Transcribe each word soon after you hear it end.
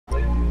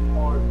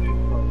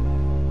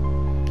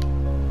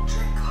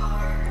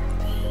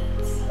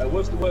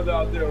What's the weather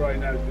out there right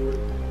now, Stuart?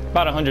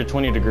 About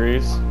 120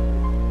 degrees.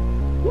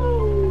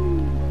 Woo!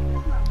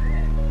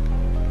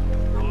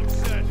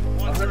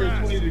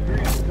 120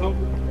 degrees,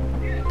 comfort.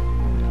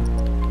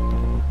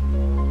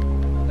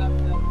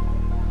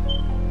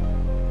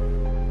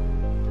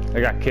 I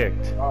got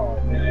kicked. Oh,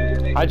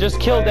 man. I just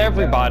killed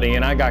everybody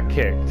and I got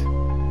kicked.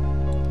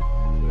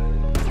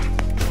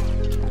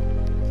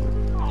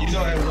 You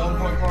know, at one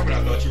point, Carmen,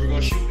 I thought you were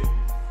gonna shoot it.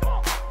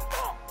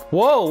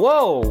 Whoa,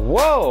 whoa,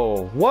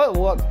 whoa!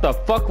 What the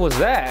fuck was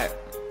that?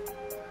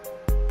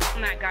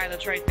 And that guy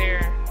that's right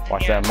there.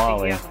 Watch Yeah, that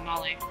Molly. He has a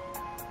Molly.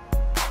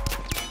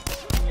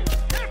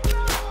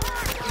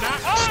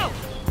 Oh!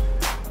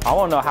 I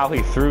want to know how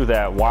he threw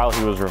that while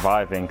he was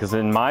reviving, because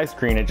in my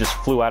screen it just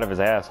flew out of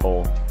his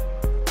asshole.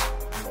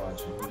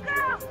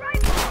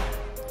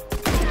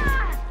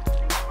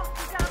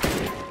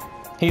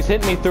 He's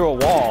hitting me through a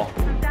wall.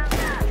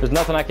 There's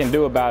nothing I can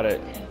do about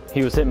it.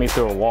 He was hitting me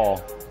through a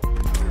wall.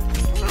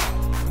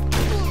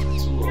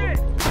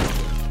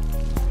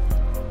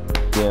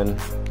 Again.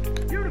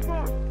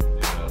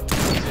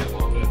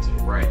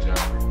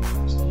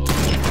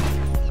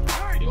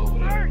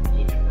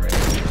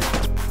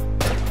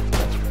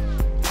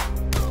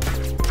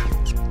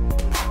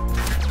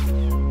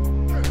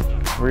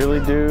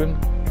 Really, dude?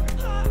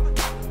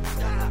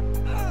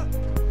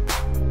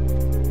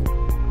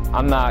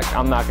 I'm not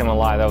gonna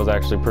lie, that was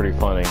actually pretty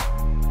funny.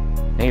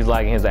 And he's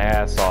lagging his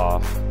ass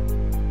off.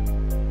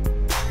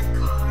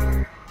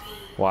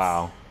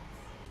 Wow.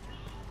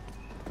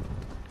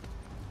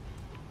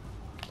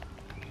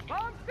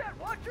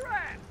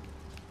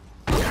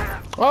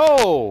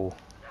 Oh!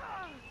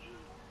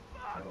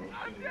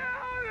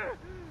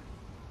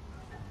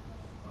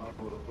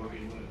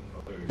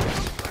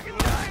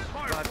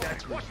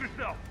 Watch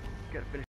yourself.